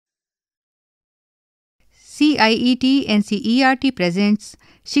CIET NCERT presents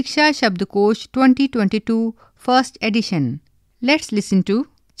Shiksha Shabdkosh 2022 First Edition. Let's listen to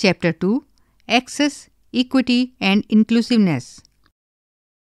Chapter 2 Access, Equity and Inclusiveness.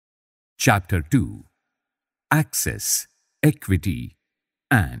 Chapter 2 Access, Equity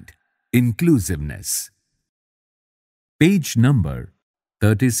and Inclusiveness. Page number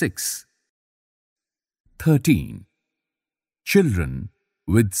 36. 13. Children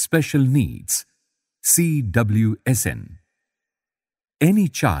with Special Needs, CWSN. Any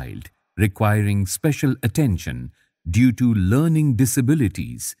child requiring special attention due to learning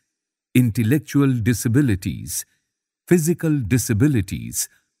disabilities, intellectual disabilities, physical disabilities,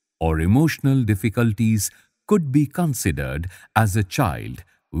 or emotional difficulties could be considered as a child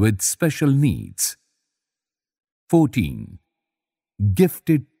with special needs. 14.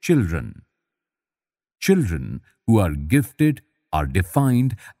 Gifted children. Children who are gifted are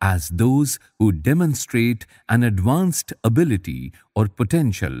defined as those who demonstrate an advanced ability or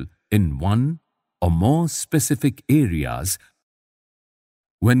potential in one or more specific areas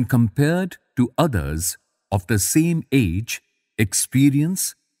when compared to others of the same age,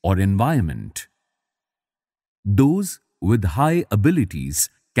 experience, or environment. Those with high abilities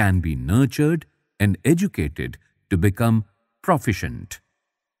can be nurtured and educated to become proficient.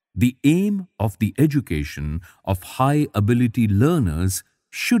 The aim of the education of high-ability learners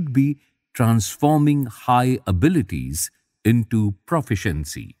should be transforming high abilities into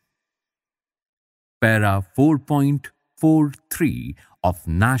proficiency. Para 4.43 of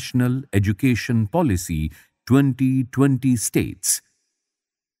National Education Policy 2020 states,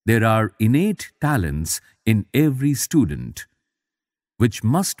 there are innate talents in every student, which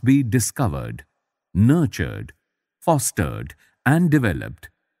must be discovered, nurtured, fostered, and developed.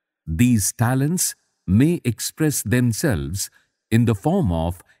 These talents may express themselves in the form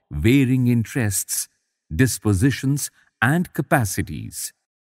of varying interests, dispositions, and capacities.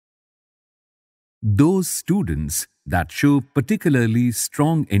 Those students that show particularly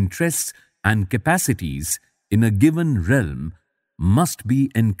strong interests and capacities in a given realm must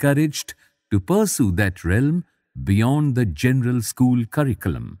be encouraged to pursue that realm beyond the general school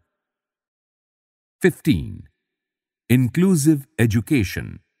curriculum. 15. Inclusive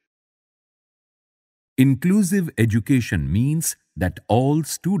education. Inclusive education means that all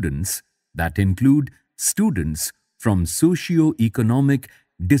students, that include students from socio-economic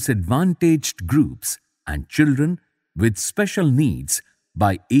disadvantaged groups and children with special needs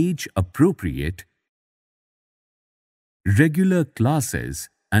by age appropriate, regular classes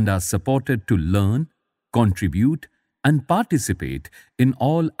and are supported to learn, contribute, and participate in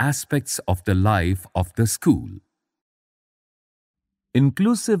all aspects of the life of the school.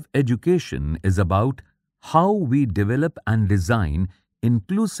 Inclusive education is about how we develop and design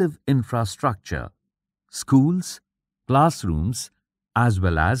inclusive infrastructure, schools, classrooms, as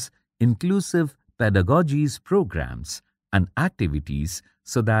well as inclusive pedagogies programs and activities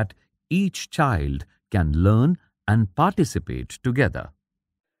so that each child can learn and participate together.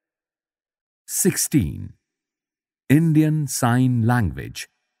 16. Indian Sign Language,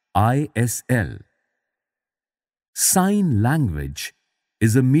 ISL. Sign language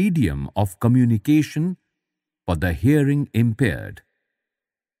is a medium of communication for the hearing impaired.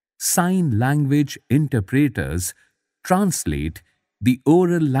 Sign language interpreters translate the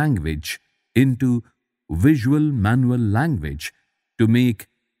oral language into visual manual language to make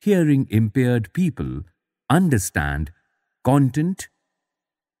hearing impaired people understand content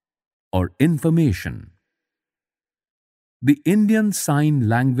or information. The Indian Sign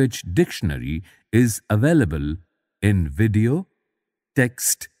Language Dictionary is available in video,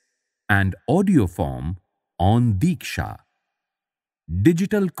 text, and audio form on Diksha.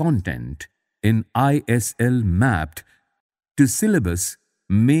 Digital content in ISL mapped to syllabus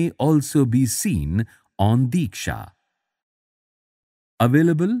may also be seen on Diksha.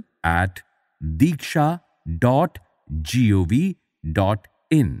 Available at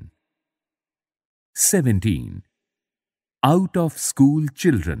diksha.gov.in. 17. Out of School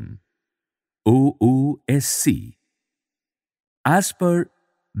Children, OOSC. As per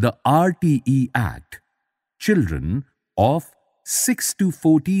the RTE Act, children of 6 to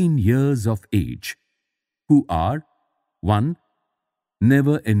 14 years of age who are 1.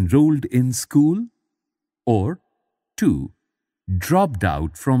 Never enrolled in school, or 2. Dropped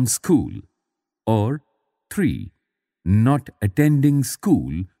out from school, or 3. Not attending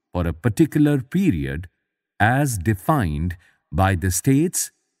school for a particular period as defined by the states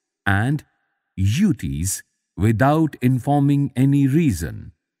and UTs without informing any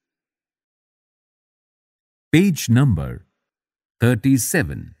reason. Page number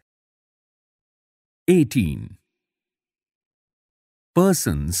 37. 18.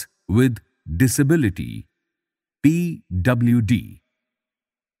 Persons with disability, PWD.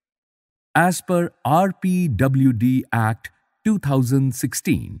 As per RPWD Act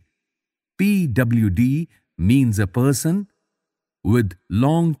 2016, PWD means a person with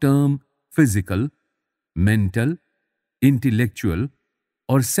long-term physical, mental, intellectual,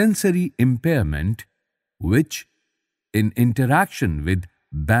 or sensory impairment which, in interaction with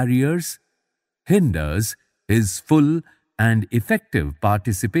barriers, hinders his full and effective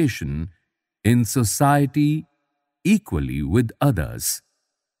participation in society equally with others.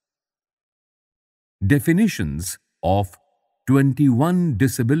 Definitions of 21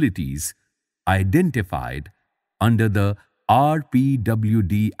 disabilities identified under the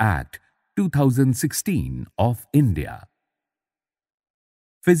RPWD Act 2016 of India.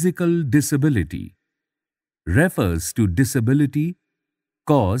 Physical disability refers to disability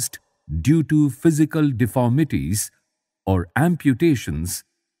caused due to physical deformities or amputations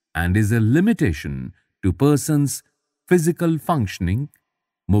and is a limitation to persons' physical functioning,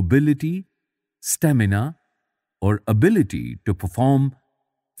 mobility, stamina, or ability to perform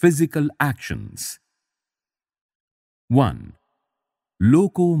physical actions. 1.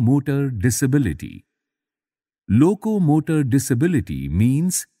 Locomotor disability. Locomotor disability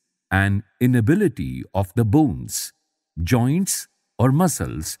means an inability of the bones, joints, or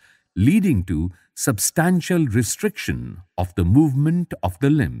muscles leading to substantial restriction of the movement of the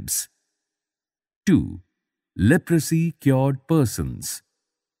limbs. 2. Leprosy cured persons.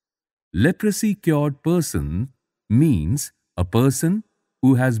 Leprosy cured person means a person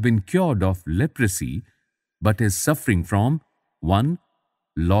who has been cured of leprosy but is suffering from 1.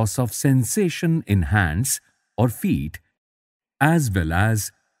 Loss of sensation in hands or feet as well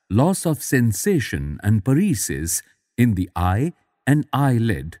as loss of sensation and paresis in the eye and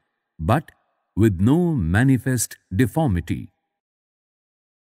eyelid but with no manifest deformity.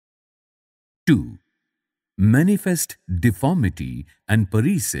 2. Manifest deformity and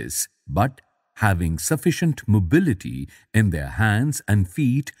paresis but having sufficient mobility in their hands and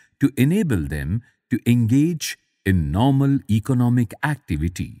feet to enable them to engage in normal economic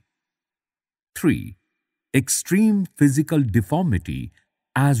activity. 3. Extreme physical deformity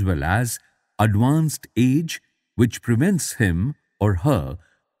as well as advanced age which prevents him or her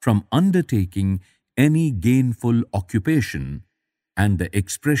from undertaking any gainful occupation, and the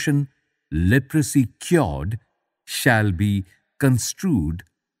expression leprosy cured shall be construed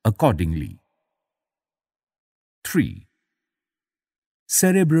accordingly. 3.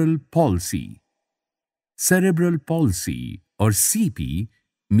 Cerebral palsy. Cerebral palsy or CP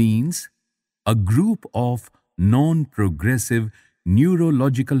means a group of non-progressive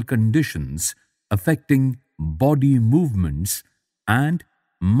neurological conditions affecting body movements and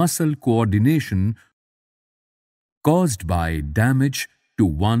muscle coordination caused by damage to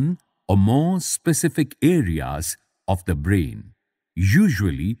one or more specific areas of the brain,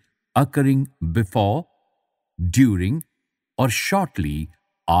 usually occurring before, during, or shortly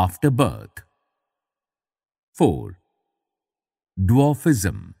after birth. 4.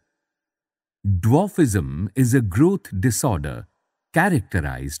 Dwarfism. Dwarfism is a growth disorder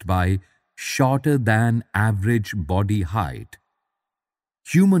characterized by shorter than average body height.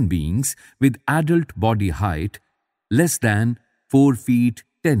 Human beings with adult body height less than 4 feet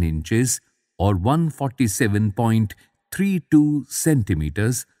 10 inches or 147.32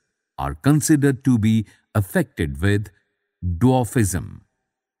 centimeters are considered to be affected with dwarfism.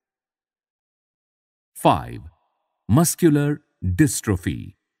 5. Muscular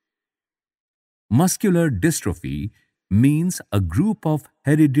dystrophy. Muscular dystrophy means a group of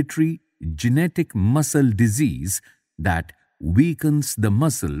hereditary genetic muscle disease that weakens the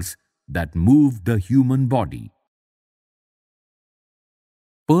muscles that move the human body.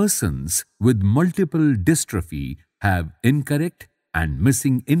 Persons with multiple dystrophy have incorrect and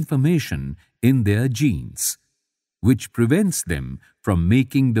missing information in their genes, which prevents them from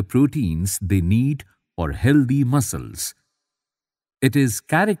making the proteins they need for healthy muscles. It is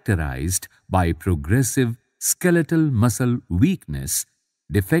characterized by progressive skeletal muscle weakness,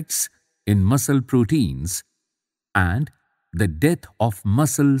 defects in muscle proteins, and the death of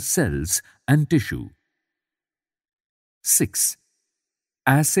muscle cells and tissue. 6.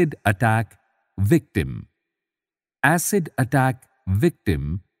 Acid attack victim. Acid attack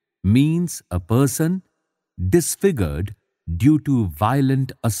victim means a person disfigured due to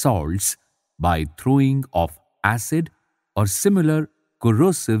violent assaults by throwing of acid or similar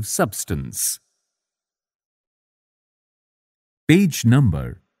corrosive substance. Page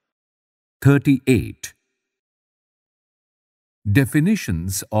number 38.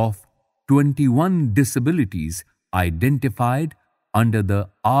 Definitions of 21 disabilities identified under the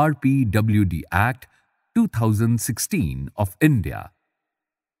RPWD Act 2016 of India.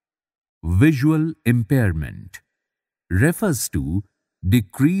 Visual impairment refers to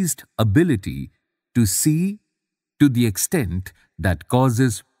decreased ability to see to the extent that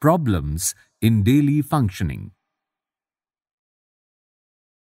causes problems in daily functioning.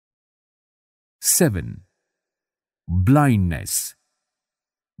 7. Blindness.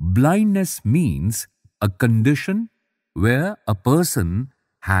 Blindness means a condition where a person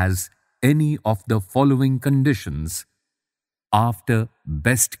has any of the following conditions after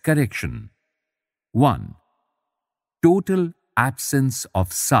best correction. 1. Total absence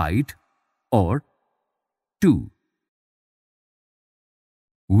of sight, or 2.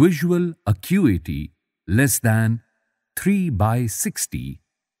 Visual acuity less than 3/60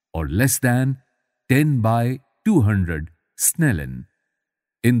 or less than 10/200 Snellen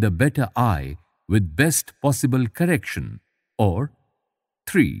in the better eye with best possible correction, or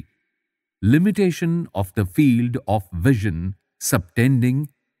 3. Limitation of the field of vision subtending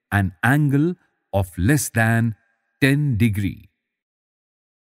an angle of less than 10 degree.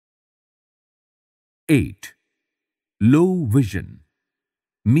 8. Low vision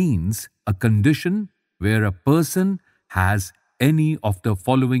means a condition where a person has any of the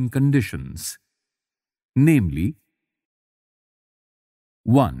following conditions, namely: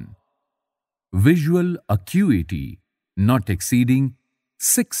 1. Visual acuity not exceeding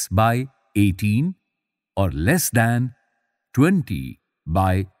 6/18 or less than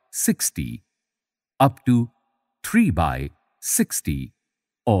 20/60 up to 3/60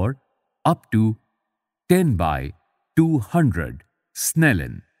 or up to 10/200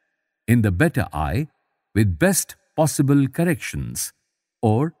 Snellen in the better eye with best possible corrections,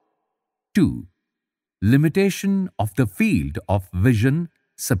 or 2. Limitation of the field of vision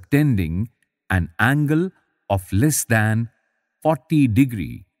subtending an angle of less than 40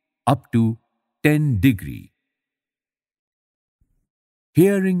 degree up to 10 degree.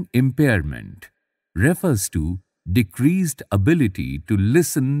 Hearing impairment refers to decreased ability to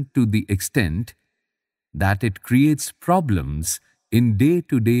listen to the extent that it creates problems in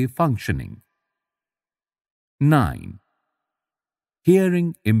day-to-day functioning. 9.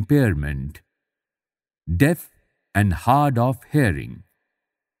 Hearing impairment. Deaf and hard of hearing.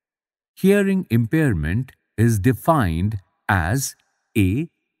 Hearing impairment is defined as a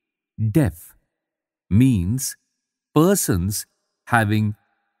deaf means persons having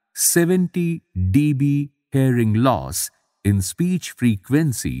 70 dB hearing loss in speech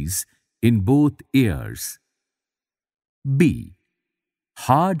frequencies in both ears. B.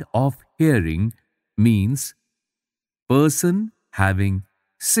 Hard of hearing means person having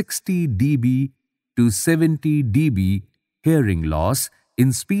 60 dB to 70 dB hearing loss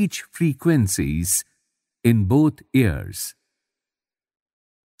in speech frequencies in both ears.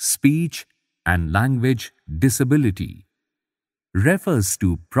 Speech and language disability refers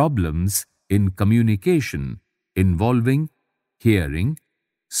to problems in communication involving hearing,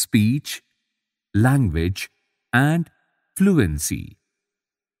 speech, language, and fluency.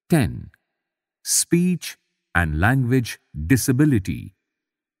 10. Speech and language disability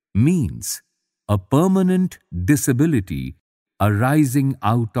means a permanent disability arising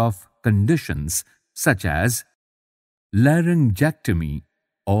out of conditions such as laryngectomy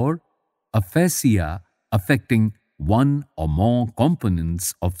or aphasia affecting one or more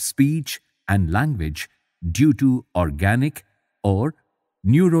components of speech and language due to organic or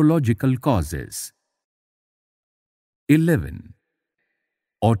neurological causes. 11.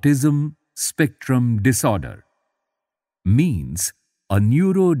 Autism spectrum disorder means a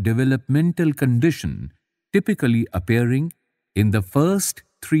neurodevelopmental condition typically appearing in the first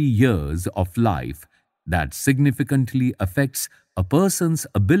 3 years of life that significantly affects a person's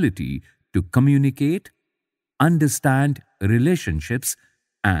ability to communicate, understand relationships,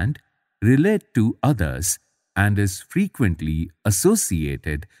 and relate to others, and is frequently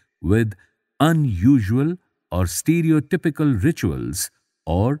associated with unusual or stereotypical rituals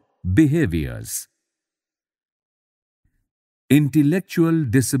or behaviors. Intellectual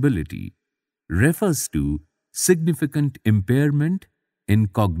disability refers to significant impairment in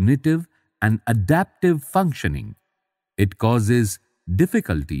cognitive and adaptive functioning. It causes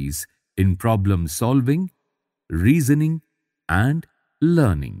difficulties in problem solving, reasoning, and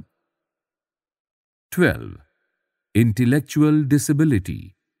learning. 12. Intellectual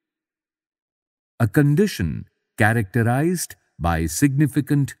disability. A condition characterized by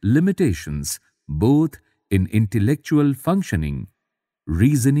significant limitations both in intellectual functioning,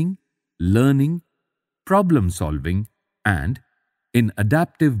 reasoning, learning, problem solving, and in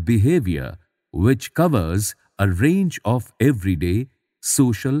adaptive behavior, which covers a range of everyday,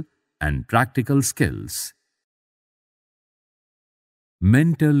 social, and practical skills.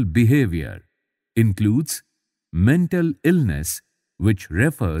 Mental behavior includes mental illness, which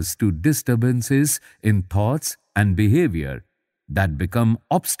refers to disturbances in thoughts and behavior that become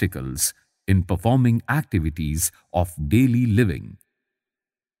obstacles in performing activities of daily living.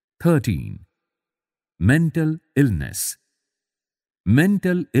 13. Mental illness.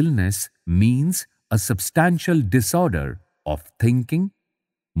 Mental illness means a substantial disorder of thinking,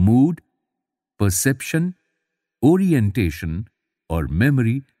 mood, perception, orientation, or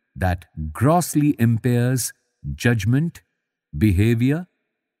memory that grossly impairs judgment, behavior,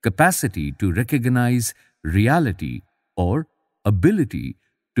 capacity to recognize reality, or ability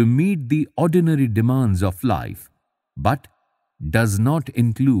to meet the ordinary demands of life, but does not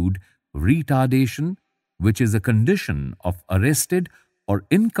include retardation, which is a condition of arrested or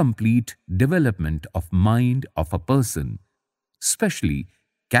incomplete development of mind of a person, especially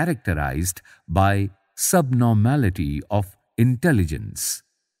characterized by subnormality of intelligence.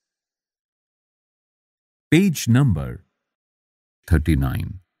 Page number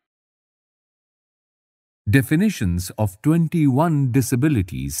 39. Definitions of 21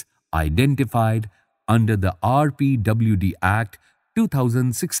 disabilities identified under the RPWD Act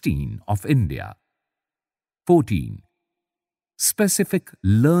 2016 of India. 14. Specific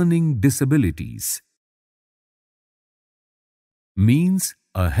learning disabilities means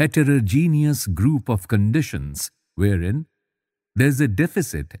a heterogeneous group of conditions wherein there is a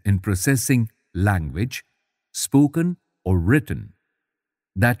deficit in processing language, spoken or written,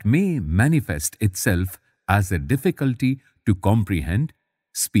 that may manifest itself as a difficulty to comprehend,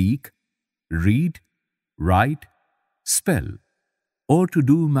 speak, read, write, spell, or to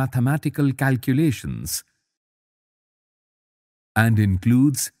do mathematical calculations, and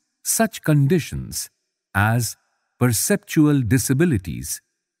includes such conditions as perceptual disabilities,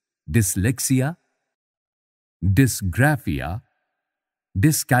 dyslexia, dysgraphia,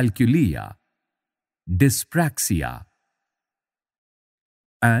 dyscalculia, dyspraxia,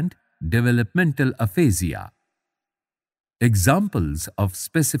 and developmental aphasia. Examples of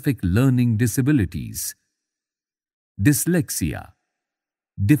specific learning disabilities: dyslexia,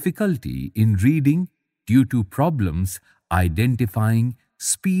 difficulty in reading due to problems identifying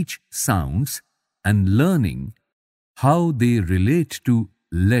speech sounds and learning how they relate to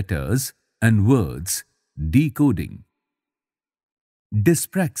letters and words, decoding.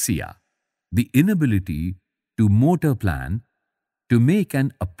 Dyspraxia, the inability to motor plan to make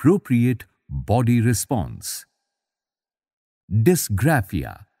an appropriate body response.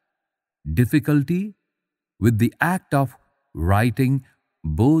 Dysgraphia, difficulty with the act of writing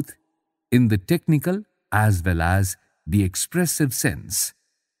both in the technical as well as the expressive sense.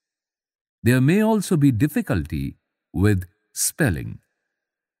 There may also be difficulty with spelling.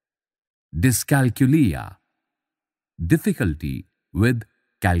 Dyscalculia, difficulty with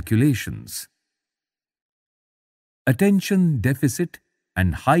calculations. Attention Deficit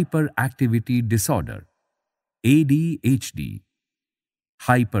and Hyperactivity Disorder, ADHD,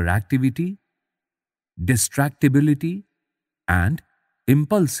 hyperactivity, distractibility, and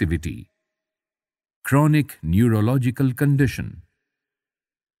impulsivity. Chronic neurological condition.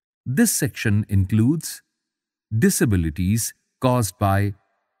 This section includes disabilities caused by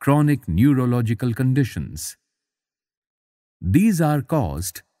chronic neurological conditions. These are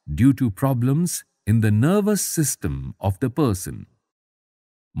caused due to problems in the nervous system of the person.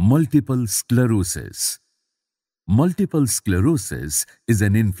 Multiple sclerosis. Multiple sclerosis is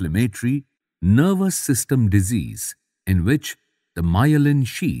an inflammatory nervous system disease in which the myelin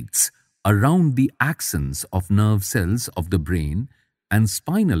sheaths around the axons of nerve cells of the brain and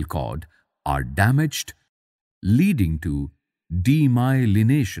spinal cord are damaged, leading to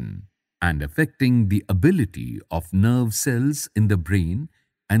demyelination and affecting the ability of nerve cells in the brain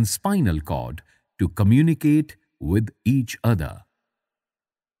and spinal cord to communicate with each other.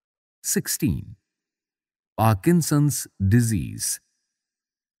 16. Parkinson's disease.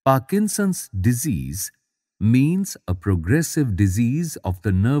 Parkinson's disease means a progressive disease of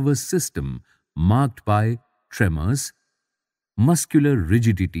the nervous system marked by tremors, muscular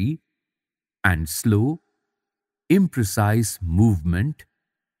rigidity, and slow, imprecise movement,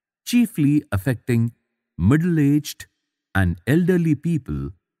 chiefly affecting middle-aged and elderly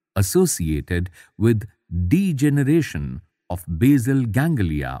people, associated with degeneration of basal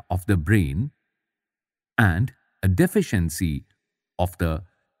ganglia of the brain and a deficiency of the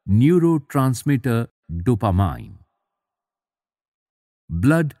neurotransmitter dopamine.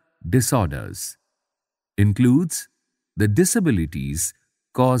 Blood disorders includes the disabilities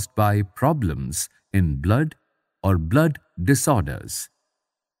caused by problems in blood or blood disorders.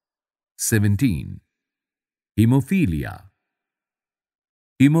 17. Hemophilia.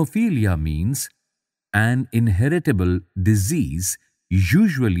 Hemophilia means an inheritable disease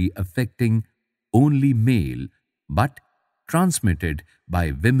usually affecting only male but transmitted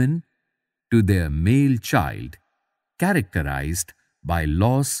by women to their male child, characterized by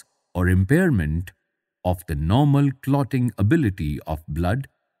loss or impairment of the normal clotting ability of blood,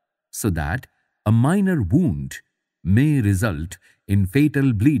 so that a minor wound may result in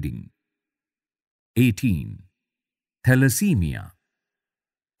fatal bleeding. 18. Thalassemia.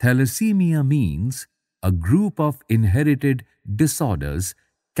 Thalassemia means a group of inherited disorders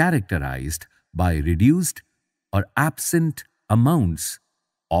characterized by reduced or absent amounts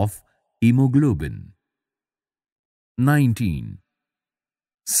of hemoglobin. 19.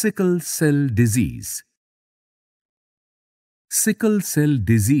 Sickle cell disease. Sickle cell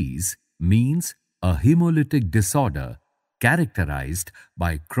disease means a hemolytic disorder characterized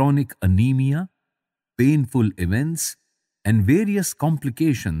by chronic anemia, painful events, and various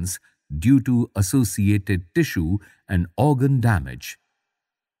complications due to associated tissue and organ damage.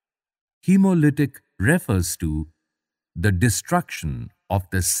 Hemolytic refers to the destruction of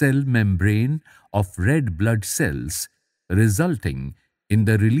the cell membrane of red blood cells, resulting in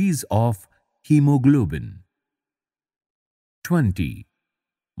the release of hemoglobin. 20.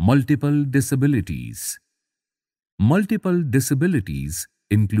 Multiple disabilities. Multiple disabilities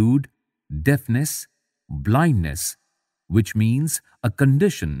include deafness, blindness, which means a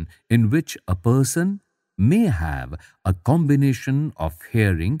condition in which a person may have a combination of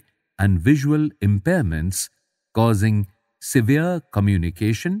hearing and visual impairments causing severe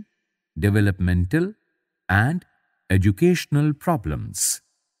communication, developmental, and educational problems.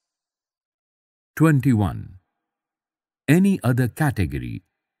 21. Any other category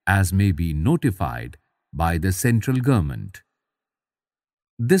as may be notified by the central government.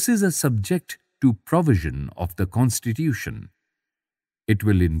 This is a subject to provision of the Constitution. It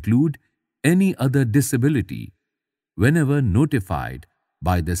will include any other disability whenever notified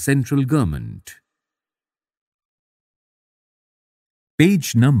by the central government.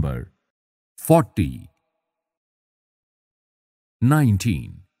 Page number 40.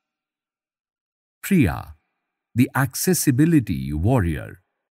 19. Priya, the Accessibility Warrior.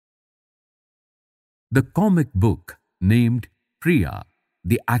 The comic book named Priya,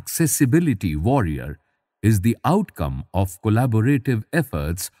 the Accessibility Warrior, is the outcome of collaborative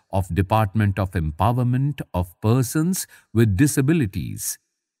efforts of Department of Empowerment of Persons with Disabilities,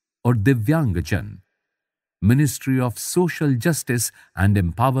 or Divyangjan, Ministry of Social Justice and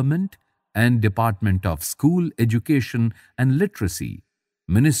Empowerment, and Department of School Education and Literacy,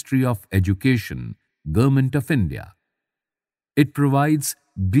 Ministry of Education, Government of India. It provides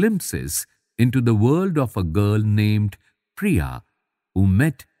glimpses into the world of a girl named Priya who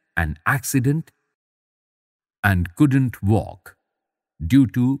met an accident and couldn't walk due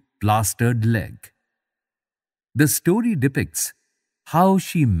to plastered leg. The story depicts how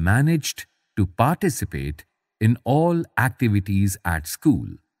she managed to participate in all activities at school,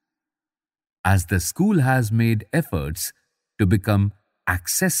 as the school has made efforts to become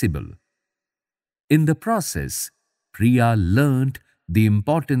accessible. In the process, Priya learned the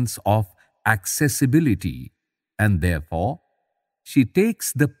importance of accessibility, and therefore, she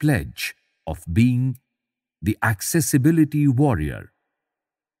takes the pledge of being the Accessibility Warrior.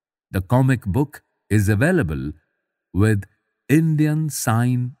 The comic book is available with Indian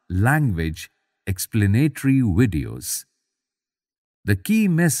Sign Language explanatory videos. The key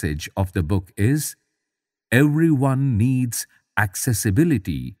message of the book is, everyone needs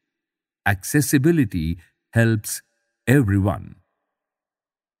accessibility. Accessibility helps everyone.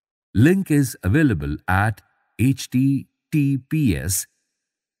 Link is available at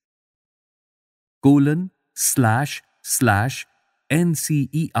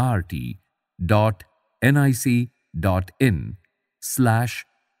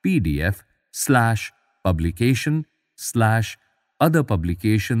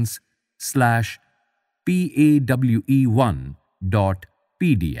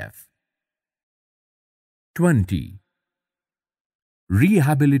publications/pawe1.pdf. 20.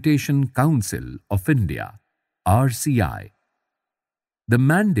 Rehabilitation Council of India, RCI. The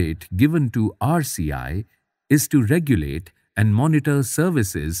mandate given to RCI is to regulate and monitor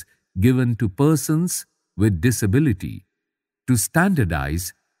services given to persons with disability, to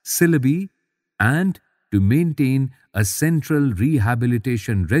standardize syllabi, and to maintain a central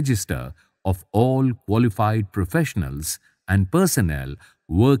rehabilitation register of all qualified professionals and personnel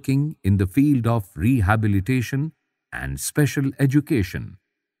working in the field of rehabilitation and special education.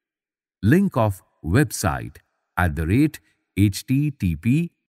 Link of website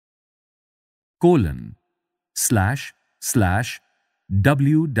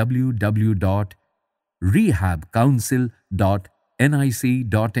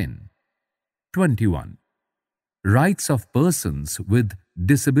 21. Rights of Persons with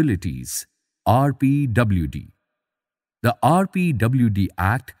Disabilities, RPWD. The RPWD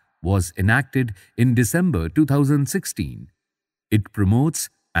Act was enacted in December 2016. It promotes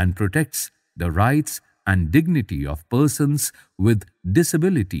and protects the rights and dignity of persons with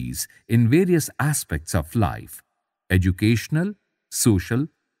disabilities in various aspects of life: educational, social,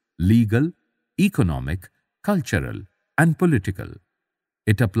 legal, economic, cultural, and political.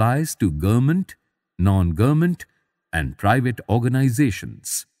 It applies to government, non-government, and private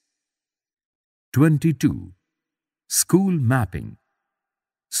organizations. 22. School mapping.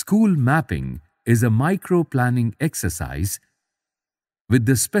 School mapping is a micro-planning exercise with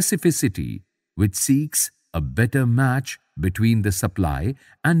the specificity which seeks a better match between the supply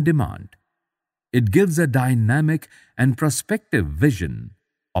and demand. It gives a dynamic and prospective vision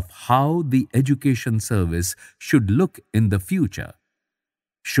of how the education service should look in the future,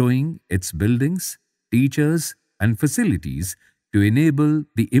 showing its buildings, teachers, and facilities to enable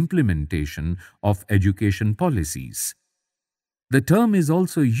the implementation of education policies. The term is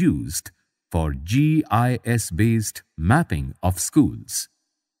also used for GIS-based mapping of schools.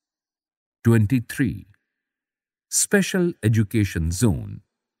 23. Special Education Zone,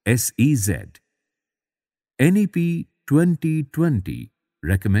 SEZ. NEP 2020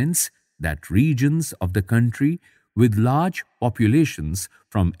 recommends that regions of the country with large populations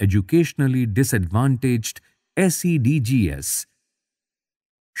from educationally disadvantaged SEDGs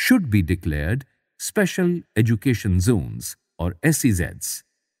should be declared Special Education Zones or SEZs,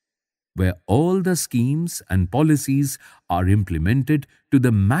 where all the schemes and policies are implemented to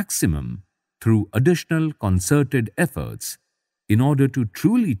the maximum through additional concerted efforts in order to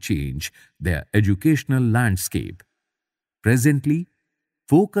truly change their educational landscape. Presently,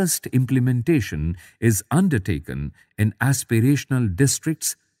 focused implementation is undertaken in aspirational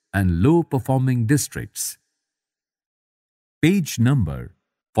districts and low-performing districts. Page number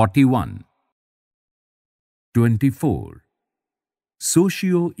 41. 24.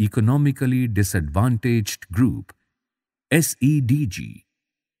 Socio-economically disadvantaged group, SEDG.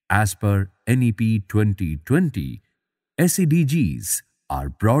 As per NEP 2020, SEDGs are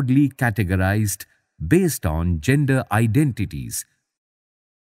broadly categorized based on gender identities,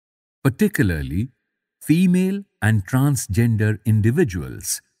 particularly female and transgender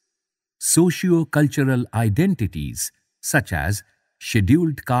individuals, socio-cultural identities such as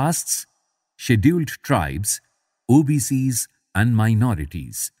scheduled castes, scheduled tribes, OBCs, and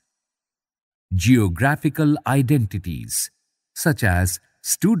minorities, geographical identities such as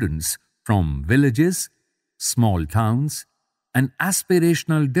students from villages, small towns, and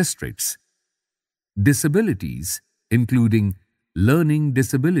aspirational districts, disabilities including learning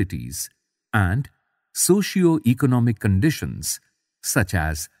disabilities, and socio-economic conditions such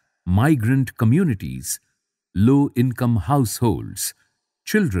as migrant communities, low-income households,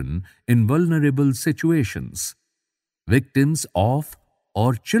 children in vulnerable situations, victims of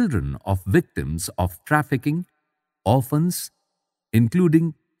or children of victims of trafficking, orphans,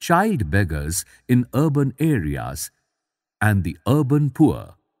 including child beggars in urban areas, and the urban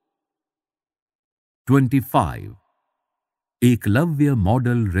poor. 25. Eklavya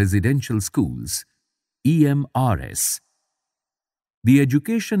Model Residential Schools, EMRS. The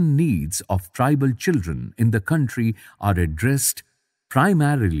education needs of tribal children in the country are addressed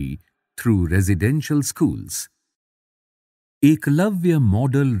primarily through residential schools. Eklavya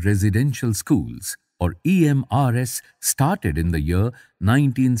Model Residential Schools, or EMRS, started in the year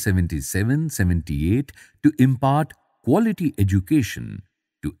 1977-78 to impart quality education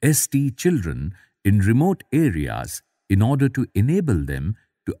to ST children in remote areas in order to enable them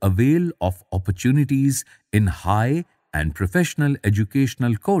to avail of opportunities in high and professional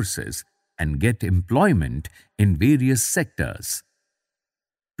educational courses and get employment in various sectors.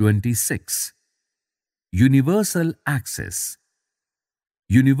 26. Universal access.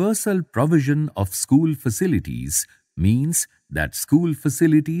 Universal provision of school facilities means that school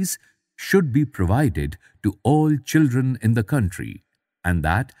facilities should be provided to all children in the country and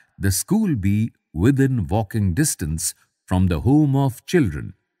that the school be within walking distance from the home of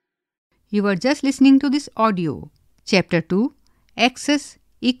children. You were just listening to this audio. Chapter 2, Access,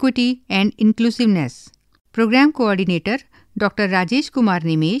 Equity and Inclusiveness. Program Coordinator Dr. Rajesh Kumar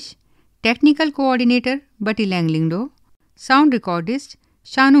Nimesh. Technical Coordinator Bati Langlingdo. Sound Recordist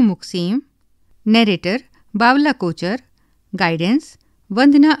Shanu Mukseem. Narrator Bavla Kochar, Guidance,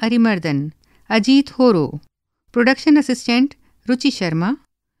 Vandana Arimardhan, Ajit Horo, Production Assistant, Ruchi Sharma,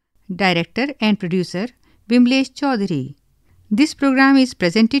 Director and Producer, Bimlesh Chaudhary. This program is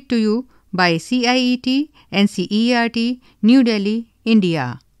presented to you by CIET, NCERT, New Delhi,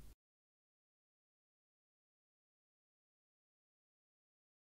 India.